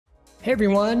Hey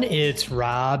everyone, it's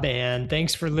Rob, and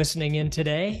thanks for listening in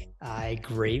today. I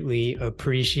greatly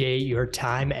appreciate your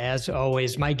time as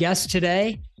always. My guest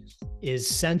today is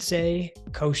Sensei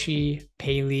Koshin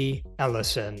Paley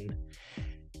Ellison.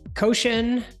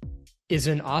 Koshin is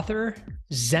an author,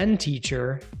 Zen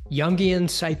teacher, Jungian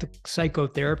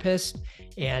psychotherapist,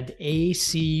 and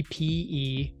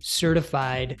ACPE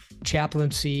Certified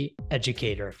Chaplaincy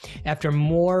Educator. After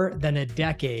more than a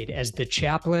decade as the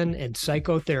chaplain and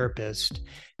psychotherapist,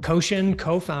 Koshin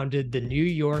co-founded the New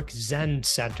York Zen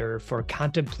Center for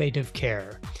Contemplative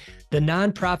Care. The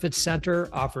nonprofit center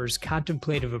offers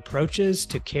contemplative approaches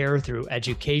to care through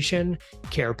education,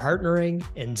 care partnering,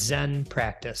 and Zen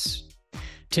practice.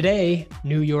 Today,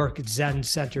 New York Zen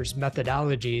Center's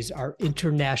methodologies are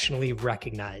internationally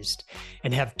recognized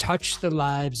and have touched the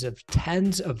lives of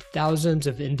tens of thousands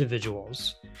of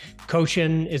individuals.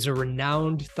 Koshin is a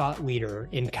renowned thought leader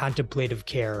in contemplative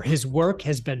care. His work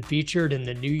has been featured in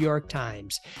the New York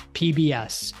Times,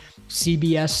 PBS,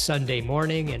 CBS Sunday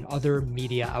Morning, and other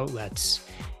media outlets.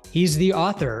 He's the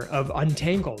author of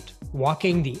Untangled,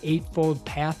 Walking the Eightfold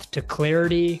Path to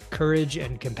Clarity, Courage,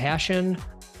 and Compassion,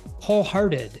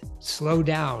 Wholehearted, Slow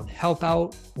Down, Help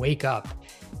Out, Wake Up,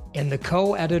 and the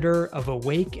co-editor of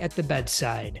Awake at the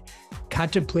Bedside,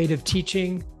 Contemplative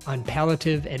Teaching on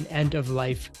Palliative and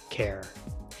End-of-Life Care.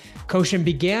 Koshin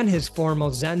began his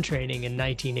formal Zen training in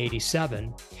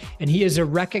 1987, and he is a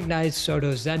recognized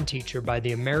Soto Zen teacher by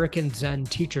the American Zen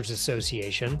Teachers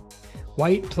Association,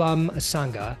 White Plum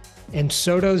Sangha, and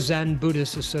Soto Zen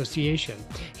Buddhist Association.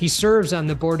 He serves on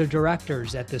the board of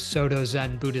directors at the Soto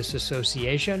Zen Buddhist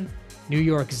Association, New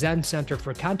York Zen Center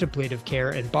for Contemplative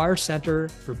Care, and Bar Center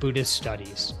for Buddhist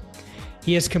Studies.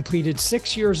 He has completed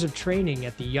 6 years of training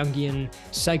at the Jungian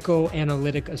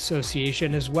Psychoanalytic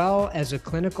Association, as well as a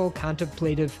clinical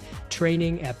contemplative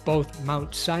training at both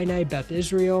Mount Sinai Beth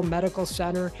Israel Medical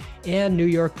Center and New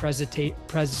York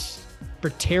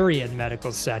Presbyterian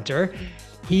Medical Center.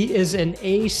 He is an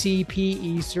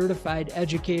ACPE Certified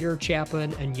Educator,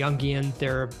 Chaplain, and Jungian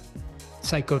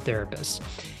psychotherapist.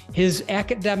 His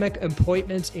academic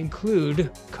appointments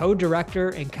include co-director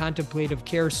in Contemplative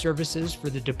Care Services for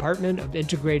the Department of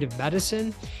Integrative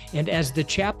Medicine and as the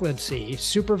chaplaincy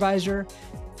supervisor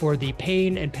for the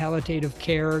Pain and Palliative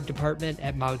Care Department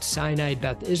at Mount Sinai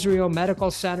Beth Israel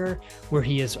Medical Center, where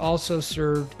he has also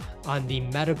served on the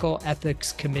Medical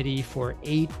Ethics Committee for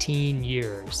 18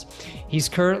 years. He's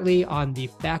currently on the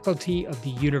faculty of the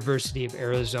University of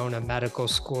Arizona Medical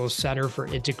School Center for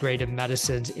Integrative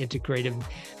Medicine's Integrative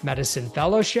Medicine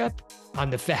Fellowship, on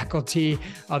the faculty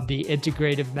of the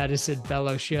Integrative Medicine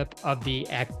Fellowship of the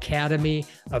Academy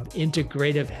of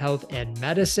Integrative Health and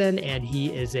Medicine, and he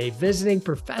is a visiting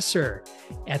professor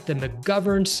at the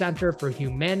McGovern Center for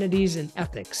Humanities and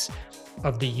Ethics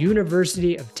of the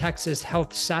University of Texas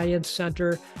Health Science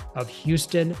Center of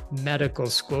Houston Medical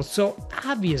School. So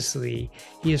obviously,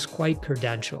 he is quite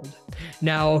credentialed.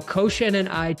 Now, Koshin and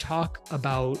I talk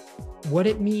about what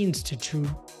it means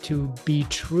to be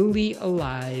truly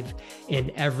alive in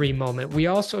every moment. We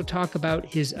also talk about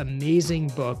his amazing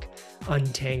book,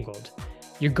 Untangled.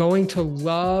 You're going to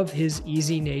love his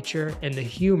easy nature and the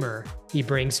humor he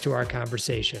brings to our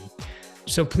conversation.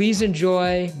 So please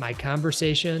enjoy my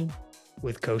conversation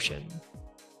with Koshin.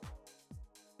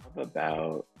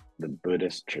 About the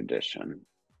Buddhist tradition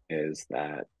is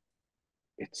that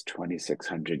it's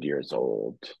 2,600 years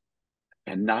old.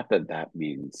 And not that that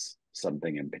means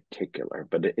something in particular,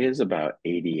 but it is about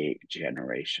 88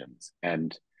 generations.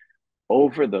 And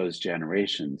over those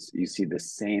generations, you see the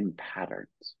same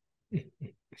patterns.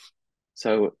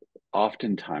 So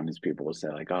oftentimes people will say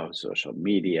like, oh, social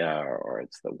media, or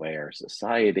it's the way our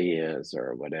society is,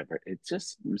 or whatever. It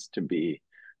just seems to be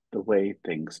the way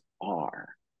things are.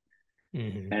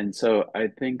 Mm-hmm. And so I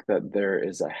think that there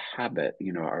is a habit,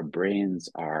 our brains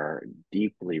are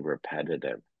deeply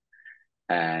repetitive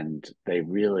and they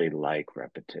really like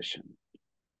repetition.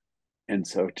 And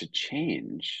so to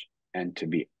change and to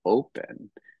be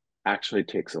open actually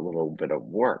takes a little bit of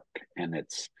work. And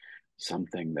it's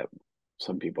something that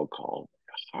some people call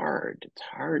hard. It's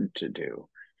hard to do,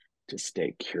 to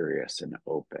stay curious and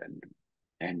open.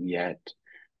 And yet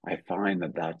I find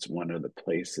that that's one of the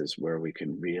places where we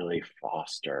can really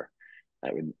foster,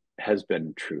 that has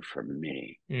been true for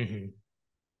me. Mm-hmm.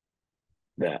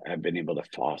 That I've been able to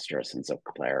foster a sense of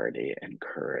clarity and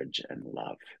courage and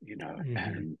love, Mm-hmm.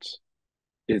 and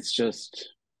it's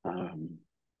just,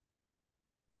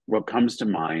 what comes to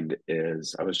mind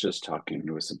is I was just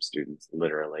talking with some students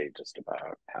literally just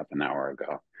about half an hour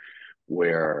ago,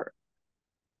 where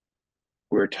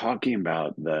we're talking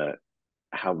about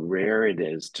how rare it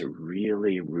is to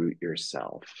really root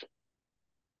yourself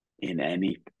in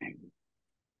anything,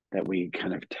 that we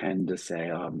kind of tend to say,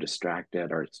 oh, I'm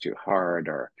distracted, or it's too hard,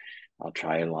 or I'll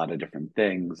try a lot of different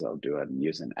things. I'll do it and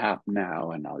use an app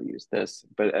now, and I'll use this.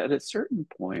 But at a certain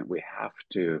point, we have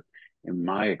to, in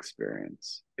my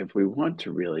experience, if we want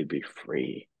to really be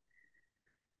free,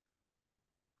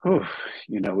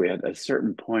 we at a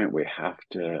certain point, we have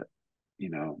to,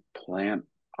 plant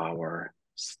our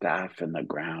staff in the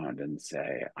ground and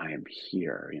say, I am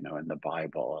here. In the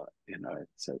Bible,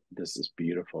 this is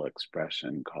beautiful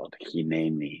expression called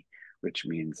hineni, which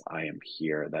means I am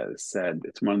here. That is said,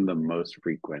 it's one of the most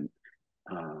frequent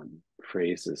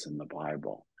phrases in the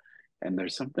Bible. And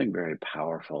there's something very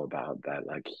powerful about that,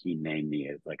 like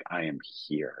hineni, is like I am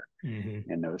here.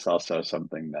 Mm-hmm. And it was also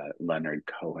something that Leonard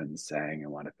Cohen sang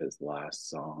in one of his last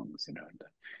songs,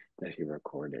 that he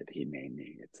recorded,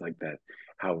 hineni. It's like that,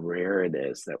 how rare it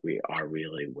is that we are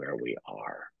really where we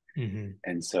are. Mm-hmm.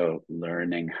 And so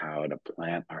learning how to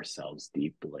plant ourselves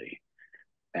deeply.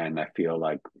 And I feel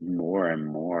like more and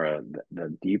more,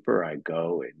 the deeper I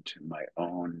go into my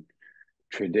own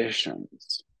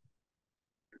traditions,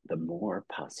 the more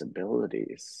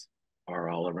possibilities are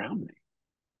all around me,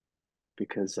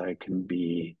 because I can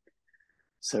be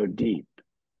so deep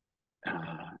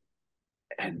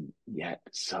and yet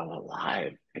so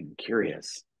alive and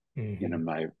curious.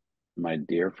 Mm-hmm. My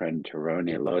dear friend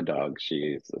Taroni Lodog,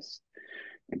 she's this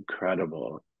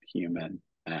incredible human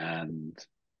and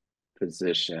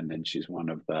physician, and she's one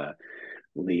of the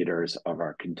leaders of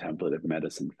our Contemplative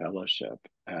Medicine Fellowship.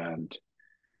 And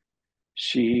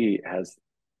she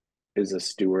is a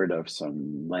steward of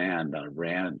some land, a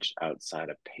ranch outside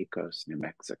of Pecos, New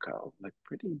Mexico, like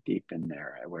pretty deep in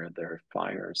there where there are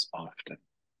fires often.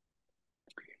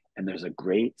 And there's a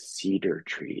great cedar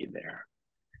tree there,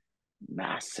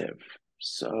 massive,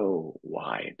 so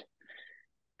wide.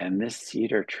 And this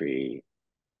cedar tree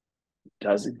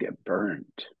doesn't get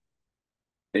burned.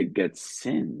 It gets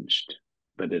singed,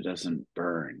 but it doesn't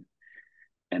burn.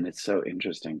 And it's so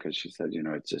interesting because she said,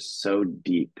 it's just so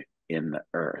deep in the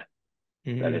earth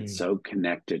that it's so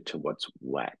connected to what's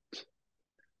wet.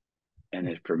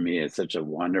 And for me, it's such a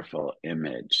wonderful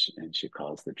image. And she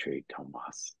calls the tree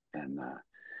Tomas. And,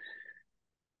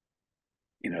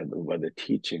 the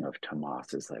teaching of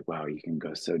Tomas is like, wow, you can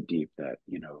go so deep that,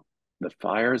 the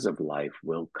fires of life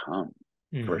will come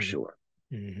for sure.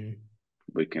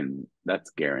 Mm-hmm. That's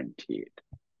guaranteed.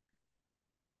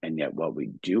 And yet what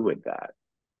we do with that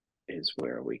is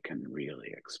where we can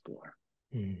really explore.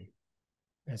 Mm.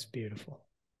 That's beautiful.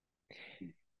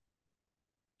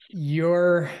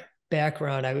 Your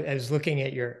background, I was looking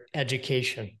at your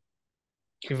education.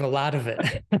 You have a lot of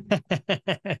it.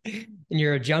 And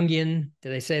you're a Jungian,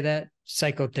 did I say that?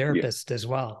 Psychotherapist as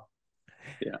well.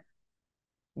 Yeah.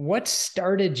 What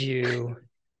started you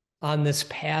on this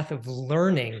path of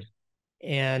learning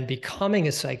and becoming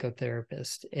a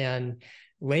psychotherapist, and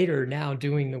later now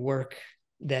doing the work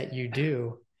that you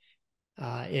do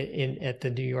at the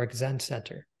New York Zen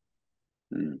Center?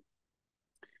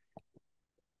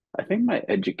 I think my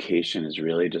education has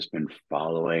really just been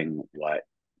following what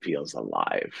feels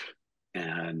alive.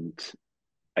 And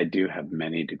I do have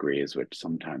many degrees, which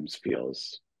sometimes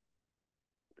feels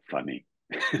funny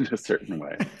in a certain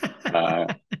way.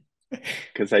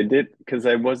 Because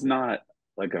I was not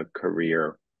like a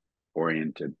career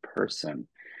oriented person.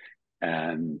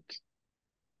 And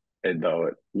though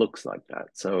it looks like that.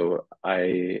 So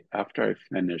after I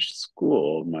finished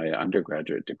school, my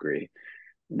undergraduate degree,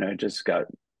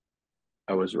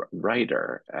 I was a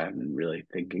writer and really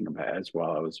thinking about it as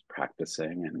well. I was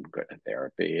practicing and going to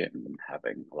therapy and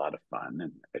having a lot of fun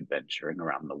and adventuring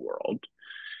around the world.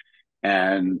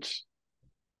 And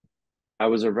I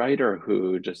was a writer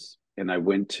and I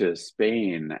went to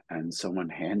Spain, and someone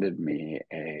handed me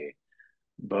a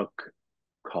book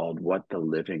called What the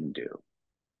Living Do.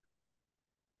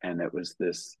 And it was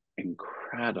this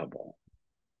incredible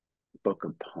book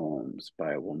of poems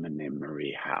by a woman named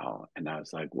Marie Howe. And I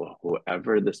was like, well,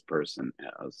 whoever this person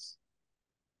is,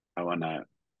 I want to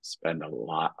spend a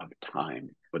lot of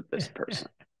time with this person.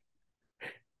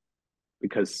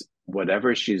 Because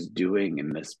whatever she's doing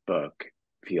in this book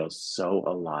feels so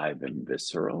alive and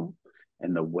visceral.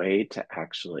 And the way to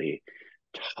actually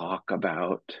talk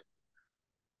about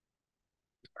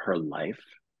her life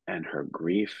and her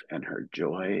grief and her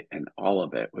joy and all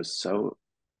of it was so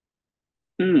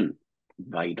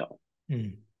vital.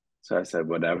 So I said,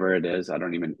 whatever it is, I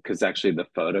don't even, because actually the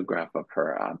photograph of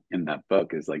her in that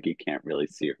book is like, you can't really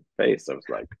see her face. I was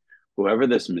like, whoever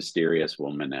this mysterious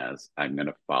woman is, I'm going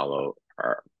to follow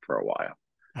her for a while.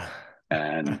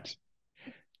 And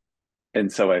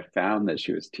And so I found that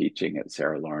she was teaching at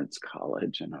Sarah Lawrence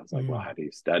College. And I was like, well, how do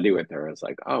you study with her? I was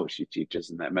like, oh, she teaches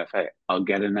an MFA. I'll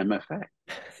get an MFA.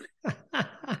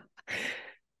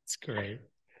 It's great.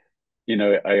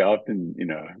 I often,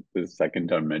 the second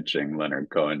time mentioning Leonard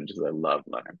Cohen, just I love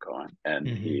Leonard Cohen. And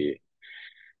he,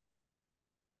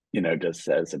 just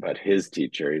says about his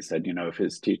teacher, he said, if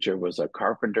his teacher was a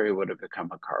carpenter, he would have become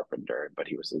a carpenter, but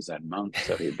he was a Zen monk,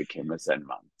 so he became a Zen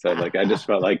monk. So like, I just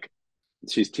felt like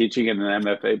she's teaching in an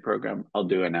MFA program, I'll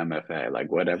do an MFA, like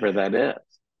whatever that is.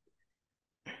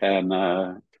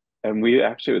 And we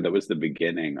actually, that was the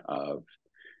beginning of,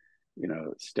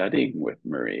 studying with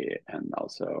Marie, and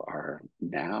also our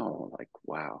now, like,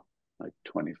 wow, like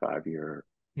 25-year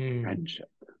friendship.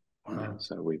 Wow.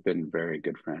 So we've been very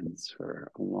good friends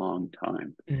for a long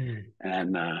time. Mm.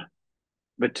 And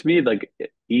but to me, like,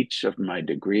 each of my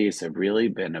degrees have really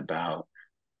been about,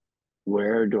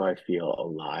 where do I feel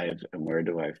alive and where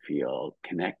do I feel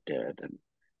connected?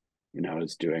 And I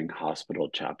was doing hospital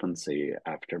chaplaincy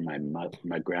after my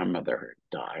grandmother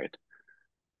died,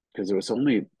 because it was the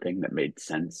only thing that made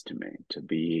sense to me, to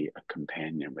be a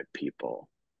companion with people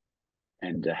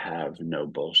and to have no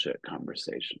bullshit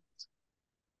conversations.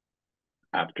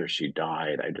 After she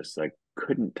died, I just like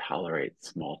couldn't tolerate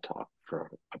small talk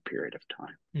for a period of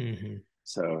time. Mm-hmm.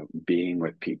 So being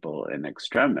with people in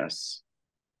extremis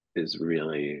is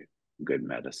really good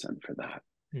medicine for that.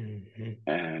 Mm-hmm.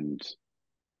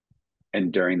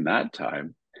 And during that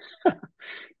time,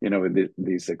 with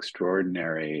these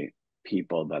extraordinary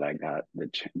people that I got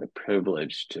the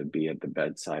privilege to be at the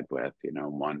bedside with,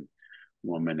 one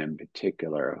woman in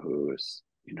particular who's,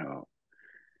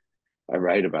 I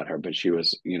write about her, but she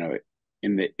was,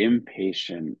 in the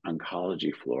inpatient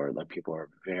oncology floor, like, people are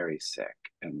very sick.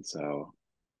 And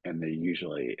they're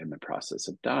usually in the process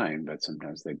of dying, but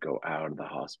sometimes they go out of the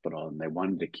hospital, and they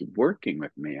wanted to keep working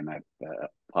with me. And I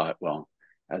thought, well,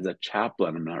 as a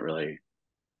chaplain, I'm not really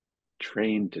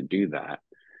trained to do that.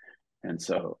 And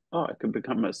so, I could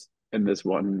become and this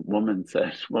one woman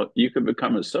said, well, you could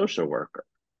become a social worker.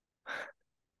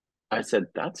 I said,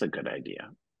 that's a good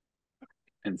idea.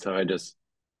 And so I just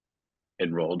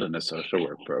enrolled in a social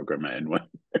work program and went.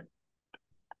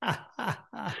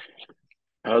 I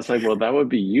was like, well, that would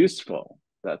be useful.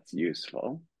 That's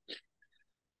useful.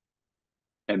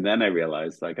 And then I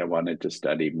realized, like, I wanted to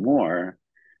study more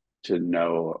to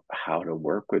know how to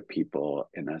work with people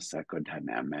in a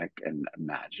psychodynamic and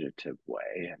imaginative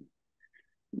way. And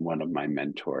one of my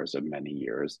mentors of many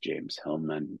years, James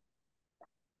Hillman,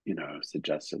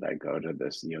 suggested I go to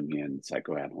this Jungian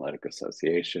Psychoanalytic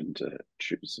Association to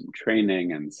choose some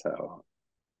training. And so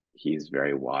he's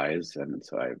very wise. And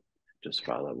so I just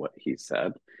followed what he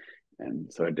said.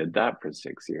 And so I did that for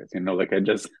 6 years.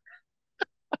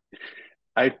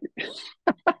 I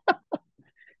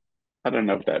I don't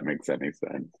know if that makes any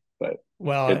sense, but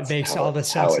Well, it it's makes all the how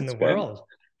sense in it's the been. world.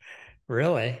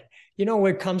 Really.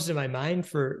 What comes to my mind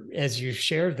as you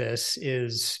share this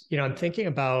is, I'm thinking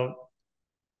about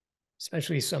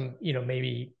especially some,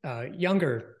 maybe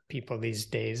younger people these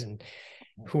days, and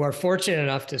who are fortunate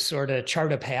enough to sort of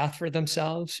chart a path for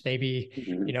themselves. Maybe,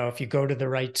 Mm-hmm. if you go to the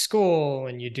right school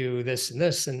and you do this and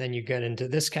this, and then you get into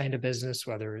this kind of business,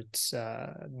 whether it's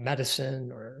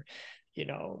medicine or,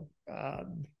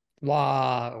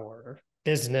 law or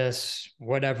business,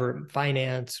 whatever,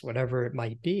 finance, whatever it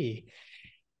might be.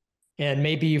 And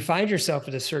maybe you find yourself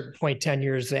at a certain point 10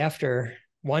 years after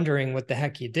wondering what the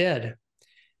heck you did.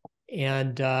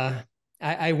 And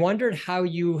I wondered how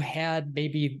you had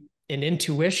maybe an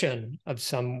intuition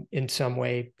in some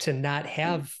way to not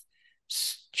have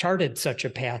charted such a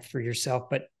path for yourself,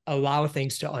 but allow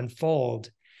things to unfold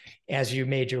as you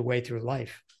made your way through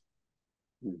life.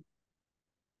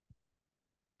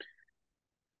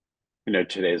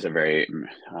 Today is a very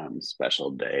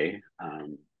special day,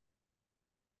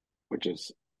 which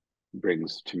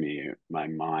brings to my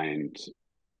mind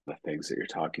the things that you're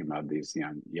talking about, these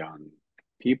young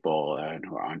people and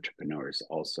who are entrepreneurs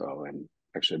also. And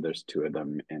actually, there's two of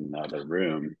them in the other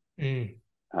room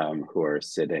who are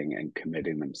sitting and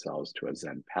committing themselves to a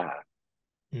Zen path,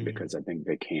 because I think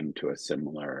they came to a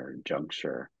similar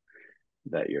juncture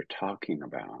that you're talking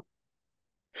about.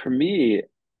 For me,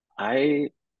 I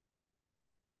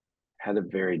had a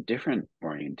very different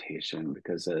orientation,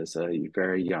 because as a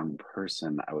very young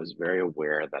person, I was very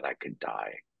aware that I could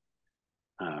die.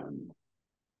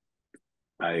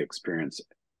 I experienced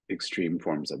extreme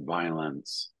forms of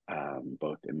violence,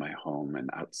 both in my home and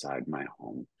outside my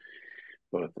home,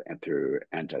 both through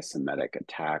anti-Semitic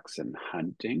attacks and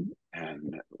hunting,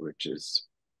 and which is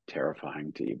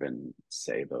terrifying to even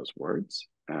say those words.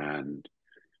 And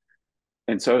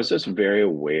And so I was just very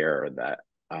aware that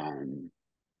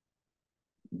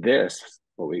this,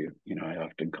 what we, I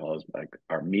often call is like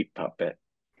our meat puppet,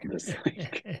 this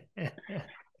like,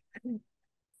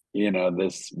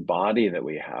 this body that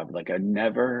we have, like I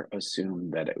never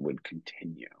assumed that it would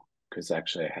continue, because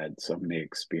actually I had so many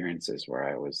experiences where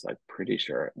I was like pretty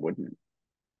sure it wouldn't.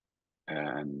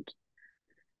 And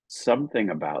something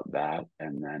about that,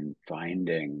 and then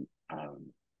finding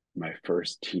my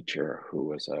first teacher, who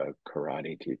was a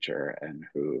karate teacher, and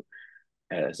who,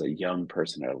 as a young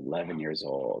person at 11 years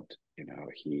old,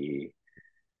 he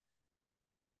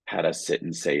had us sit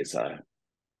in seiza,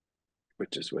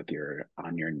 which is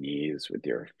on your knees with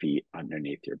your feet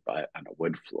underneath your butt on a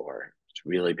wood floor. It's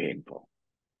really painful.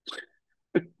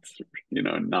 It's,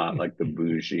 not like the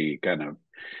bougie kind of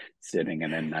sitting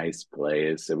in a nice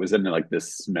place. It was in like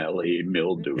this smelly,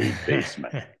 mildewy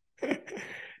basement. It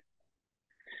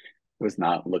was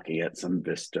not looking at some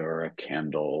vista or a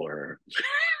candle or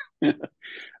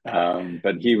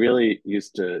but he really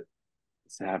used to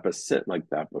have us sit like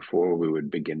that before we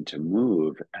would begin to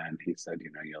move. And he said,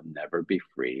 you'll never be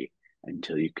free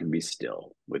until you can be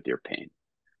still with your pain.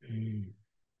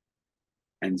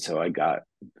 And so I got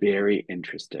very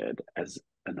interested as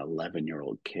an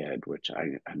 11-year-old kid, which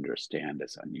I understand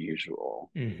is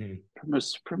unusual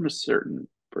from a certain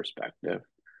perspective,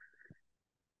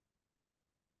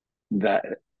 that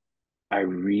I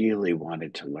really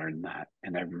wanted to learn that.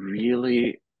 And I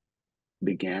really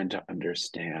began to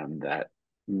understand that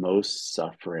most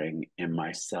suffering in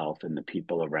myself and the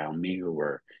people around me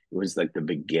it was like the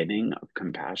beginning of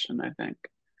compassion, I think.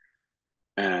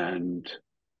 And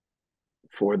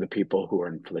for the people who are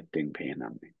inflicting pain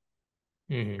on me,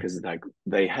 because like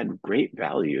they had great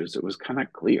values, it was kind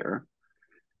of clear,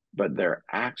 but their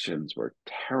actions were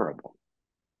terrible.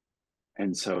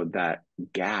 And so that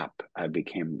gap I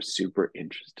became super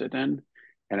interested in.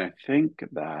 And I think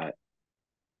that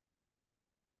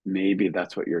maybe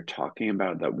that's what you're talking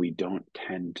about, that we don't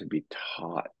tend to be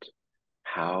taught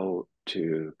how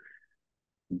to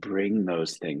bring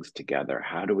those things together.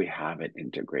 How do we have an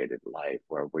integrated life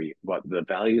where what the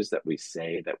values that we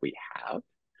say that we have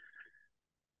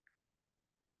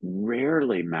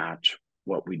rarely match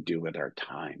what we do with our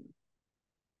time.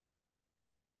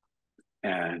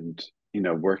 And,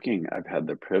 I've had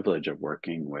the privilege of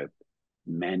working with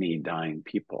many dying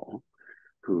people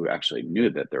who actually knew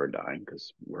that they were dying,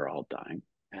 because we're all dying.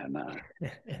 And,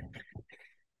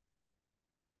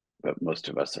 but most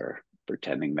of us are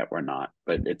pretending that we're not.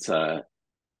 But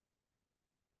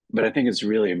but I think it's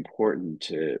really important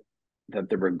that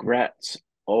the regrets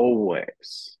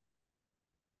always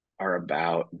are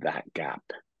about that gap,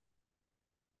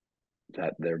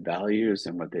 that their values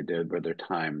and what they did with their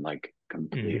time, like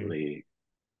completely.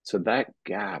 So that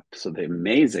gap, so the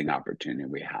amazing opportunity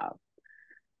we have,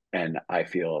 and I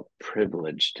feel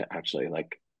privileged to actually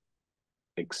like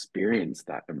experience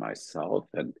that in myself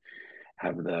and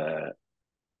have the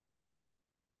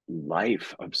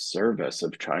life of service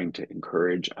of trying to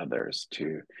encourage others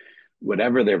to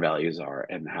whatever their values are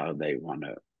and how they want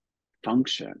to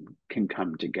function can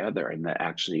come together, and that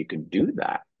actually you can do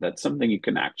that. That's something you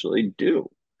can actually do,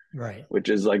 right? Which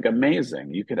is like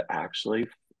amazing. You could actually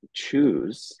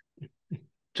choose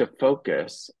to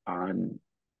focus on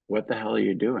what the hell are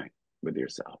you doing with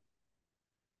yourself,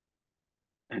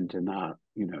 and to not,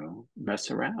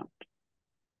 mess around.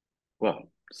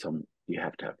 Well, you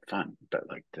have to have fun, but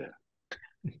like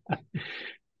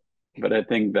but I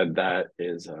think that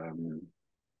is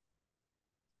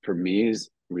for me is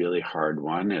really hard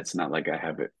one. It's not like I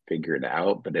have it figured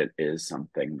out, but it is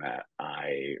something that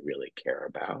I really care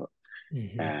about.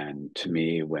 And to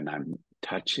me, when I'm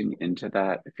touching into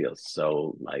that, it feels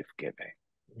so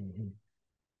life-giving.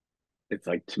 It's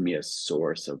like, to me, a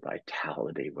source of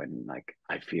vitality when like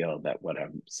I feel that what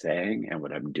I'm saying and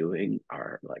what I'm doing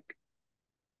are like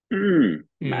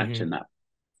matching up.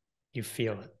 You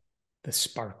feel it, the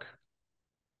spark.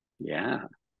 Yeah.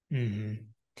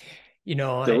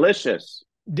 Delicious.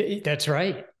 That's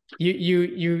right.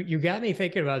 You got me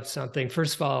thinking about something.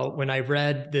 First of all, when I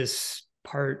read this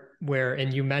part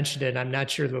and you mentioned it, I'm not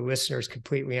sure the listeners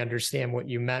completely understand what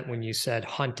you meant when you said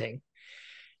hunting.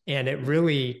 And it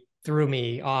really threw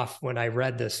me off when I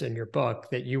read this in your book,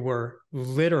 that you were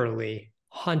literally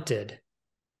hunted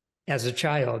as a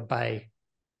child by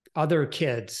other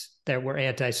kids that were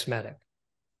anti-Semitic.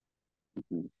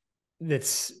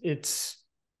 There's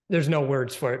no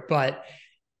words for it, but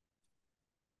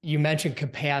you mentioned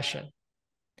compassion.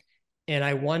 And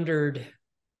I wondered,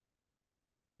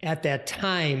 at that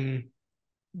time,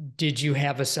 did you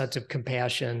have a sense of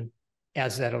compassion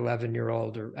as that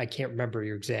 11-year-old, or I can't remember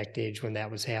your exact age when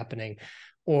that was happening,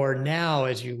 or now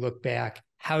as you look back,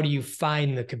 how do you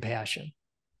find the compassion?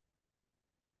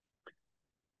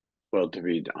 Well, to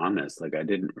be honest, like I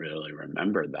didn't really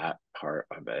remember that part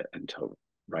of it until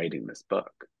writing this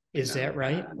book, Is that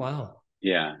right? and Wow.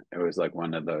 yeah, it was like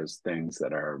one of those things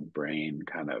that our brain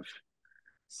kind of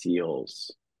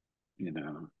seals,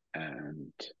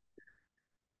 and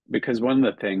because one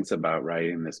of the things about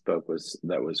writing this book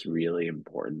was really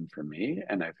important for me,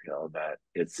 and I feel that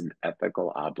it's an ethical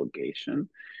obligation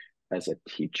as a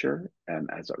teacher and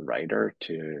as a writer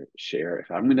to share.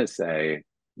 If I'm going to say,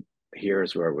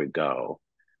 here's where we go,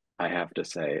 I have to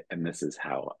say, and this is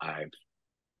how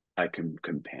I can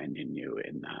companion you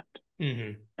in that.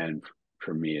 Mm-hmm. And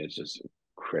for me, it's just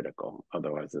critical.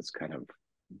 Otherwise, it's kind of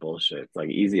bullshit. It's like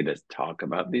easy to talk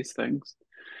about these things.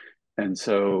 And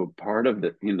so part of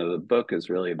the book is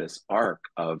really this arc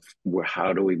of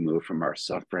how do we move from our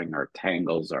suffering, our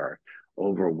tangles, our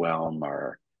overwhelm,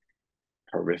 our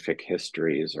horrific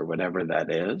histories, or whatever that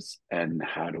is, and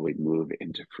how do we move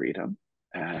into freedom?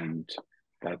 And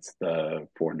that's the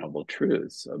Four Noble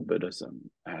Truths of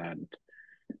Buddhism. And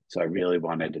so I really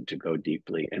wanted to go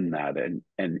deeply in that.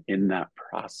 And in that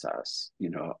process,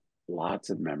 lots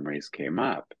of memories came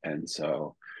up. And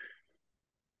so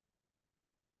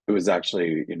it was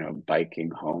actually, biking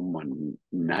home one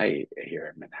night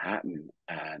here in Manhattan,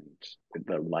 and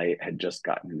the light had just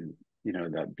gotten,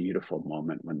 that beautiful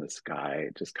moment when the sky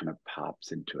just kind of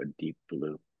pops into a deep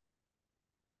blue.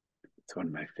 It's one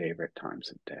of my favorite times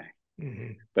of day.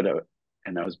 Mm-hmm.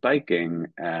 And I was biking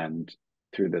and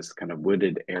through this kind of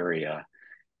wooded area,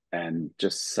 and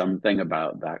just something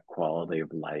about that quality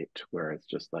of light where it's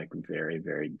just like very,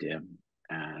 very dim,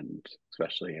 and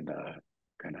especially in a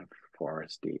kind of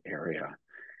foresty area,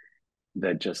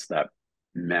 that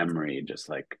memory just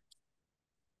like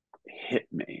hit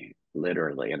me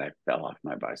literally, and I fell off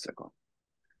my bicycle.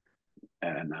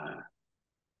 And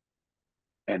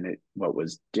what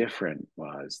was different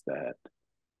was that,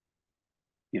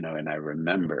 and I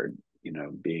remembered,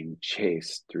 being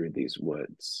chased through these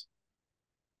woods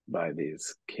by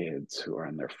these kids who are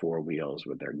on their four wheels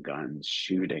with their guns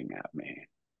shooting at me,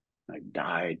 like,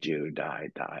 die, Jew, die,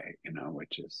 die,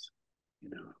 which is,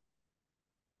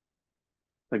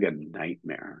 like a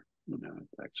nightmare.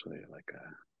 It's actually like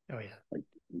Oh yeah.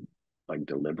 like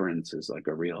deliverance is like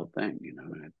a real thing,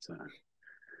 and it's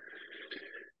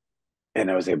and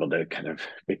I was able to kind of,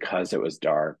 because it was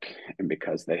dark and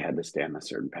because they had to stay on a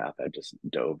certain path, I just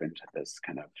dove into this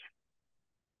kind of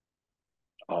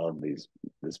all of this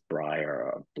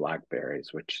briar of blackberries,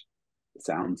 which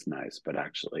sounds nice, but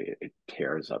actually it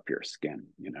tears up your skin.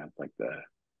 It's like it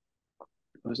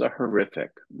was a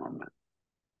horrific moment.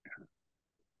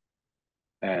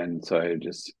 And so I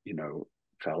just,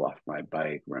 fell off my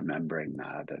bike, remembering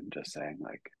that and just saying,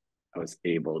 like, I was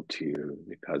able to,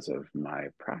 because of my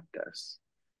practice,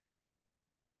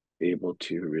 able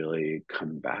to really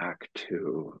come back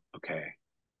to, okay,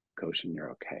 Koshin,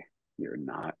 you're okay.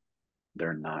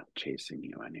 They're not chasing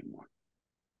you anymore.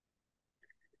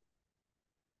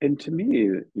 And to me,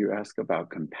 you ask about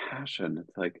compassion,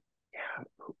 it's like, yeah,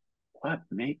 what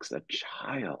makes a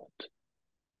child?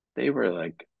 They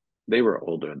were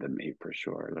older than me for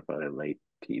sure. They're probably late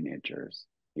teenagers,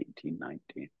 18,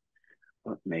 19.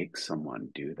 What makes someone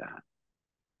do that?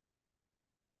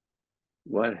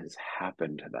 What has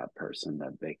happened to that person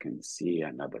that they can see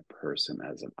another person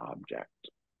as an object?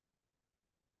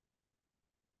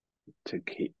 To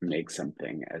make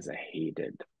something as a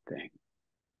hated thing.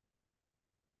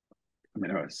 I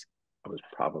mean, I was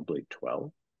probably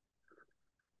 12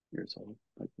 years old.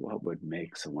 Like, what would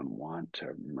make someone want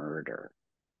to murder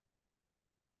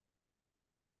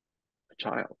a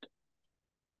child?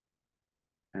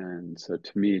 And so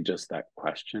to me, just that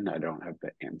question, I don't have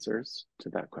the answers to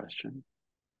that question.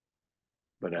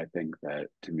 But I think that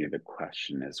to me, the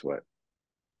question is what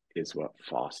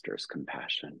fosters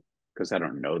compassion, because I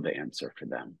don't know the answer for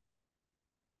them.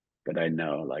 But I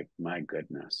know, like, my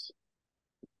goodness,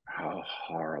 how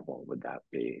horrible would that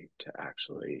be to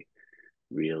actually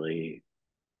really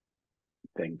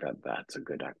think that that's a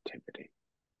good activity.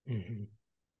 Mm-hmm.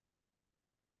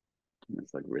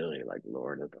 It's like really like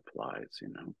Lord of the Flies,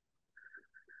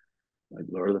 like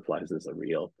Lord of the Flies is a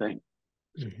real thing.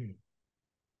 Mm-hmm.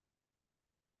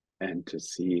 And to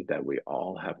see that we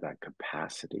all have that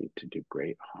capacity to do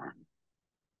great harm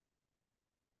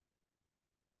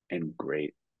and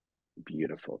great,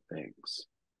 beautiful things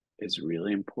is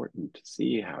really important to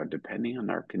see how, depending on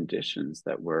our conditions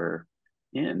that we're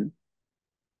in,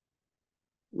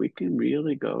 we can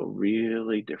really go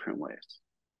really different ways.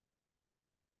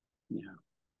 Yeah.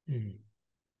 Mm.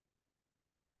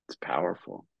 It's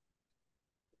powerful.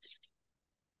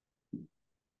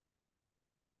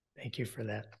 Thank you for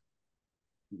that.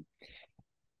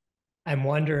 I'm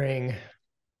wondering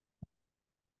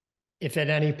if at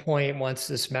any point, once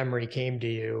this memory came to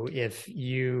you, if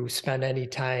you spent any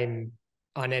time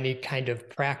on any kind of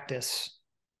practice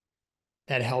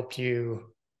that helped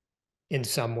you in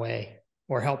some way,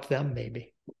 or helped them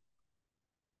maybe.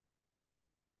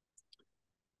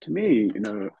 To me,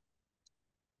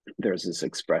 there's this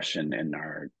expression in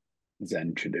our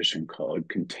Zen tradition called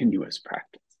continuous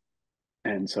practice.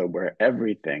 And so where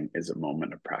everything is a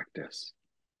moment of practice,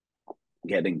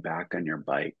 getting back on your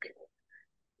bike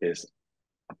is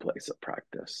a place of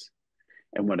practice.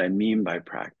 And what I mean by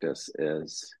practice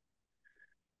is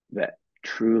that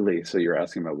truly, so you're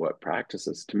asking about what practice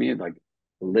is. To me, like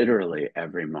literally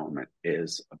every moment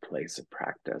is a place of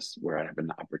practice where I have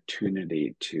an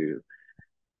opportunity to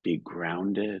be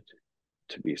grounded,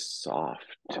 to be soft,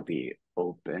 to be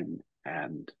open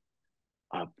and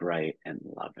upright and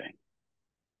loving,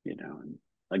 and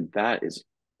like that is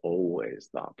always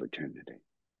the opportunity.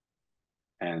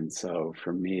 And so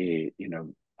for me,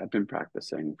 I've been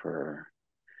practicing for,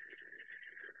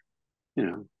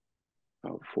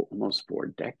 almost 4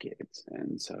 decades.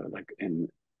 And so and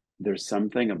there's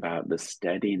something about the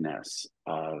steadiness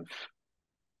of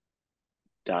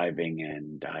diving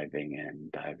in,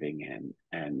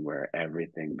 and where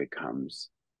everything becomes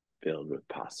filled with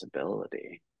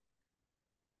possibility.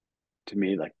 To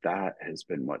me, like that has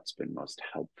been what's been most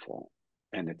helpful.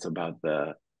 And it's about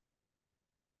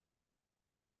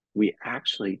we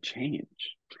actually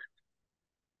change.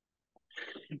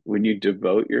 When you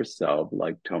devote yourself,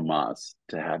 like Tomas,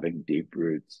 to having deep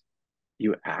roots,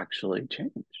 you actually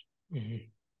change. Mm-hmm.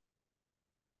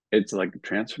 It's like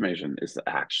transformation is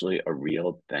actually a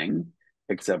real thing,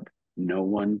 except no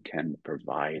one can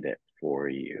provide it for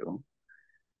you.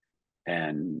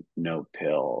 And no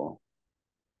pill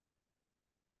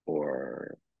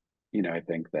or, I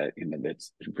think that,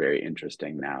 that's very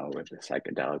interesting now with the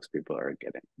psychedelics people are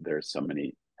getting. There's so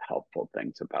many helpful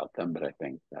things about them, but I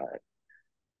think that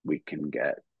we can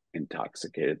get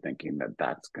intoxicated thinking that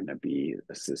that's going to be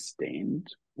a sustained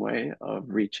way of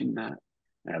reaching that.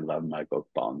 And I love Michael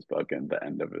Pollan's book, and the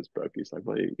end of his book, he's like,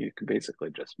 well, you can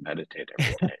basically just meditate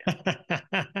every day.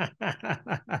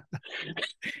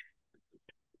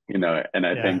 And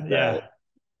I think that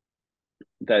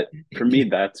for me,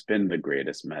 that's been the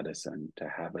greatest medicine, to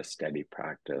have a steady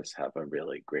practice, have a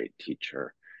really great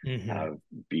teacher, mm-hmm. have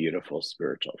beautiful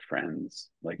spiritual friends.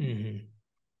 Like, mm-hmm.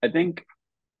 I think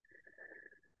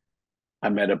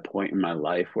I'm at a point in my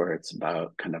life where it's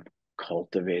about kind of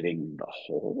cultivating the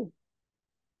whole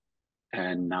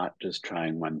and not just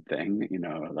trying one thing.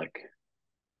 Like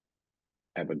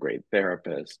I have a great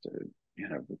therapist,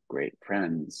 great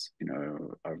friends,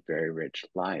 a very rich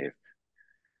life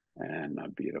and a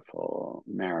beautiful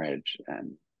marriage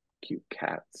and cute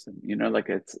cats, and like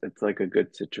it's like a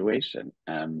good situation.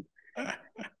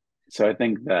 So I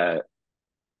think that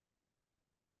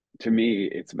to me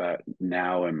it's about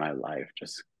now in my life,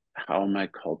 just how am I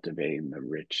cultivating the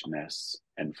richness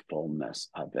and fullness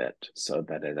of it so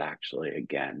that it actually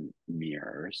again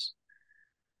mirrors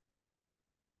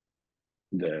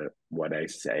what I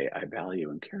say I value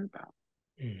and care about.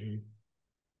 Mm-hmm.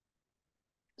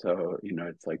 So,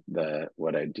 it's like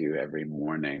what I do every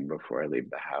morning before I leave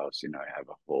the house. I have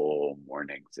a whole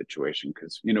morning situation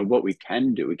because, what we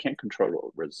can do, we can't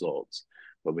control results,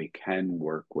 but we can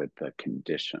work with the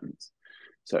conditions.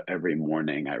 So every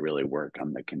morning I really work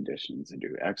on the conditions. I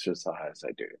do exercise,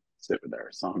 I do sit with our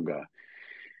Sangha,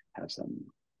 have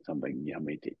something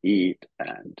yummy to eat.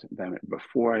 And then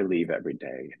before I leave every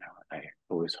day, I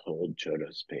always hold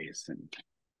Chodo's space and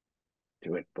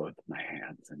do it both my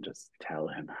hands and just tell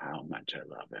him how much I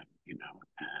love him, and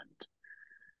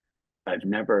I've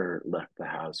never left the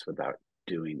house without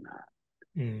doing that.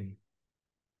 Mm.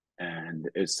 And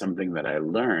it's something that I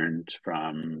learned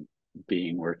from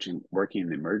working in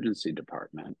the emergency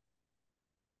department,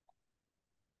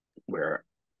 where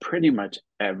pretty much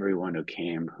everyone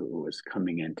who was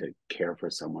coming in to care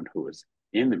for someone who was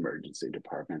in the emergency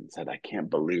department said, I can't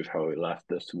believe how we left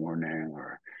this morning,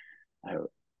 or I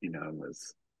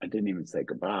didn't even say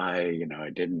goodbye, I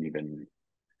didn't even.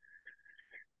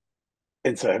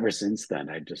 And so ever since then,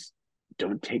 I just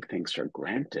don't take things for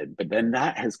granted. But then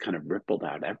that has kind of rippled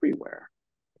out everywhere.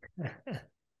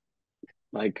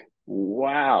 Like,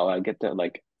 wow, I get to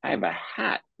I have a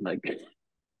hat. Like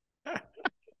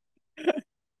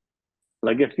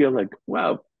I feel like,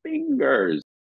 wow, fingers,